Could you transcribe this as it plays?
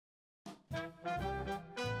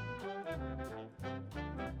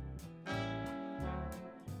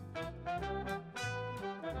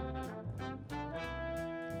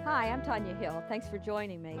Hi, I'm Tonya Hill. Thanks for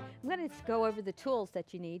joining me. I'm going to go over the tools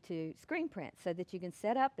that you need to screen print so that you can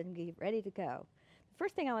set up and get ready to go. The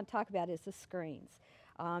first thing I want to talk about is the screens.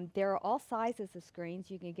 There are all sizes of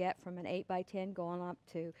screens you can get from an 8 by 10 going up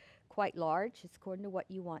to quite large. It's according to what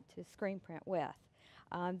you want to screen print with.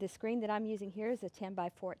 The screen that I'm using here is a 10 by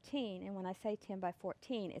 14, and when I say 10 by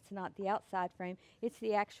 14, it's not the outside frame, it's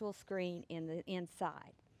the actual screen in the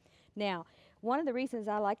inside. Now, one of the reasons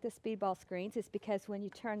I like the speedball screens is because when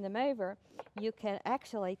you turn them over, you can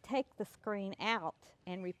actually take the screen out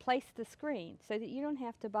and replace the screen so that you don't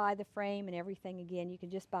have to buy the frame and everything again. You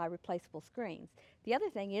can just buy replaceable screens. The other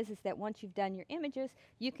thing is that once you've done your images,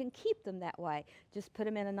 you can keep them that way. Just put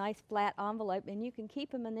them in a nice flat envelope and you can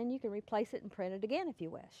keep them, and then you can replace it and print it again if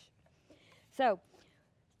you wish. So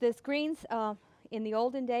the screens in the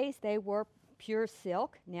olden days, they were pure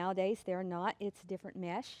silk. Nowadays they're not. It's different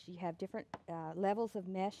mesh. You have different levels of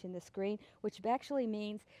mesh in the screen, which actually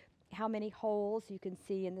means how many holes you can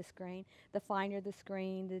see in the screen. The finer the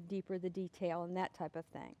screen, the deeper the detail, and that type of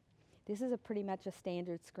thing. This is pretty much a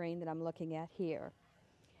standard screen that I'm looking at here.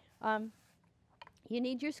 You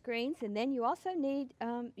need your screens, and then you also need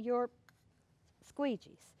your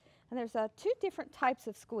squeegees. And there's two different types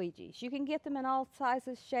of squeegees. You can get them in all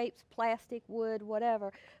sizes, shapes, plastic, wood,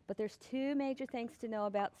 whatever, but there's two major things to know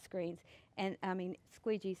about screens, and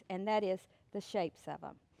squeegees, and that is the shapes of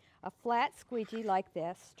them. A flat squeegee like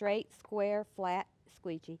this, straight, square, flat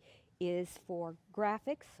squeegee, is for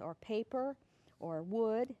graphics or paper or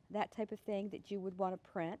wood, that type of thing that you would want to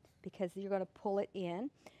print, because you're going to pull it in.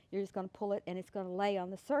 You're just going to pull it, and it's going to lay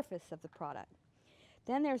on the surface of the product.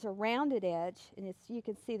 Then there's a rounded edge, and you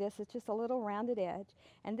can see this, it's just a little rounded edge,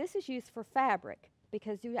 and this is used for fabric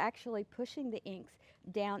because you're actually pushing the inks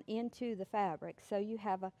down into the fabric, so you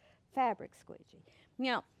have a fabric squeegee.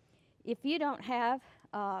 Now, if you don't have,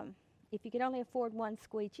 if you can only afford one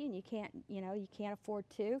squeegee and you can't afford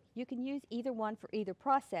two, you can use either one for either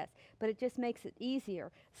process, but it just makes it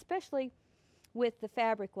easier, especially with the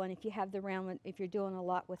fabric one. If you have the round one, if you're doing a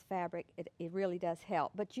lot with fabric, it really does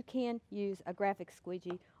help. But you can use a graphic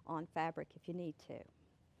squeegee on fabric if you need to.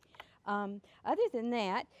 Other than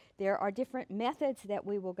that, there are different methods that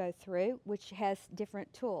we will go through, which has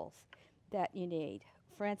different tools that you need.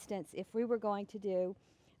 For instance, if we were going to do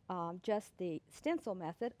just the stencil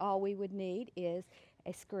method, all we would need is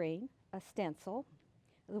a screen, a stencil,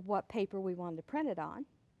 what paper we wanted to print it on,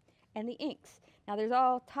 and the inks. Now there's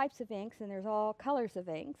all types of inks and there's all colors of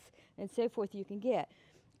inks and so forth you can get.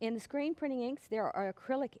 In the screen printing inks, there are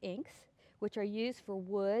acrylic inks, which are used for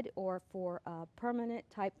wood or for permanent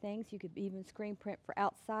type things. You could even screen print for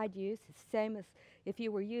outside use. It's the same as if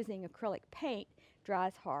you were using acrylic paint,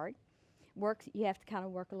 dries hard. You have to kind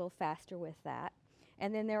of work a little faster with that.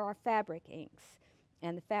 And then there are fabric inks.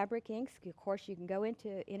 And the fabric inks, of course, you can go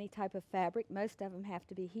into any type of fabric. Most of them have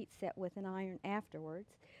to be heat set with an iron afterwards.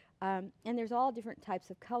 And there's all different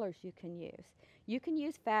types of colors you can use. You can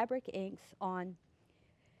use fabric inks on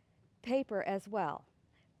paper as well.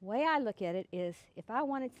 The way I look at it is, if I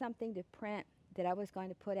wanted something to print that I was going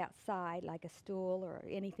to put outside, like a stool or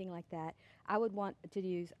anything like that, I would want to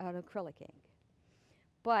use an acrylic ink.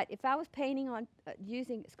 But if I was painting on,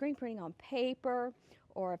 using screen printing on paper,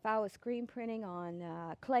 or if I was screen printing on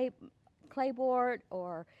clayboard,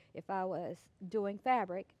 or if I was doing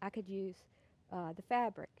fabric, I could use the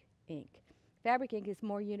fabric ink. Fabric ink is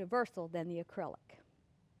more universal than the acrylic.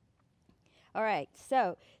 All right,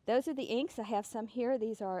 so those are the inks. I have some here.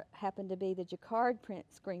 These happen to be the Jacquard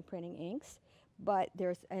screen printing inks, but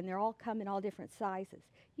they're all come in all different sizes.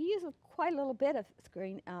 You use quite a little bit of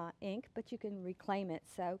screen ink, but you can reclaim it,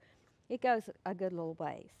 so it goes a good little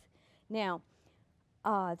ways. Now,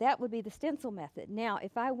 that would be the stencil method. Now,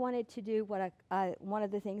 if I wanted to do one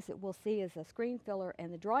of the things that we'll see is a screen filler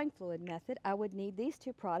and the drawing fluid method, I would need these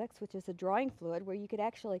two products, which is a drawing fluid, where you could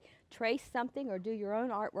actually trace something or do your own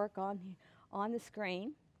artwork on the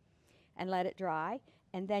screen and let it dry,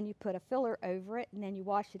 and then you put a filler over it, and then you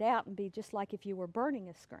wash it out and be just like if you were burning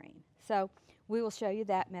a screen. So we will show you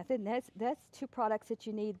that method, and that's two products that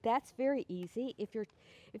you need. That's very easy.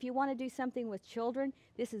 If you want to do something with children,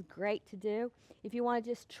 this is great to do. If you want to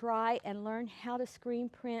just try and learn how to screen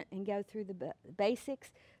print and go through the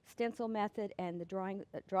basics, stencil method and the drawing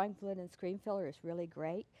fluid and screen filler is really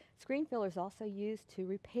great. Screen filler is also used to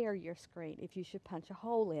repair your screen. If you should punch a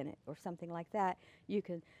hole in it or something like that, you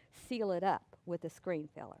can seal it up with a screen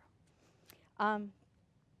filler.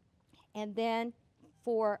 And then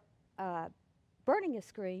for burning a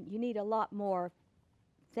screen, you need a lot more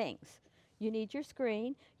things. You need your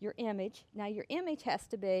screen, your image. Now your image has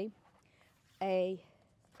to be you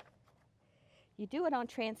do it on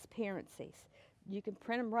transparencies. You can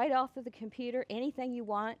print them right off of the computer, anything you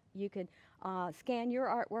want. You can scan your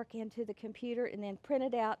artwork into the computer and then print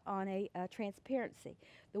it out on a transparency.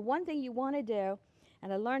 The one thing you want to do,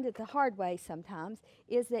 and I learned it the hard way sometimes,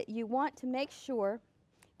 is that you want to make sure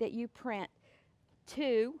that you print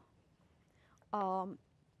two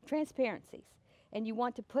transparencies. And you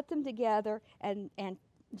want to put them together and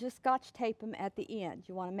just Scotch tape them at the end.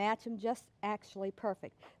 You want to match them just actually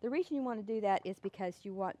perfect. The reason you want to do that is because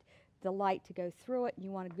you want the light to go through it and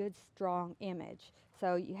you want a good strong image.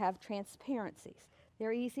 So you have transparencies.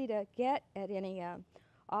 They're easy to get at any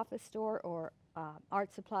office store or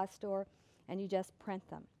art supply store, and you just print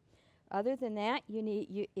them. Other than that,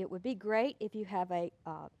 it would be great if you have a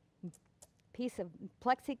piece of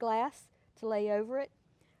plexiglass to lay over it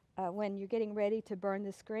when you're getting ready to burn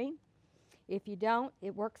the screen. If you don't,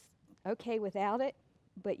 it works okay without it,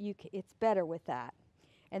 but it's better with that.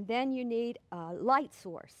 And then you need a light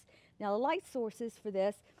source. Now the light sources for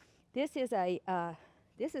this is a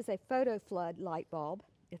photo flood light bulb.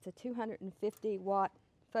 It's a 250 watt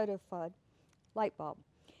photo flood light bulb,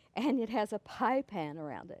 and it has a pie pan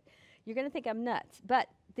around it. You're going to think I'm nuts, but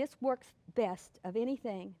this works best of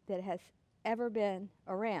anything that has ever been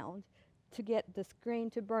around to get the screen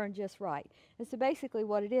to burn just right. And so basically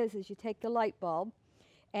what it is you take the light bulb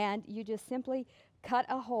and you just simply cut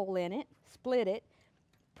a hole in it, split it,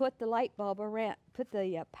 put the light bulb around, put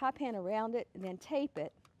the pie pan around it, and then tape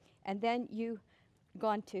it, and then you're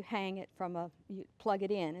going to hang it you plug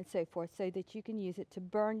it in and so forth so that you can use it to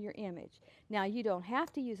burn your image. Now you don't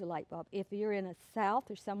have to use a light bulb. If you're in a south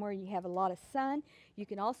or somewhere you have a lot of sun, you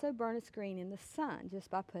can also burn a screen in the sun just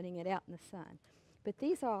by putting it out in the sun. But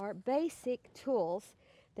these are basic tools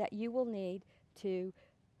that you will need to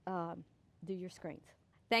do your screens.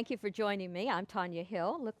 Thank you for joining me. I'm Tonya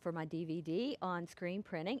Hill. Look for my DVD on screen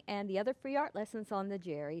printing and the other free art lessons on the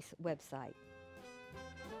Jerry's website.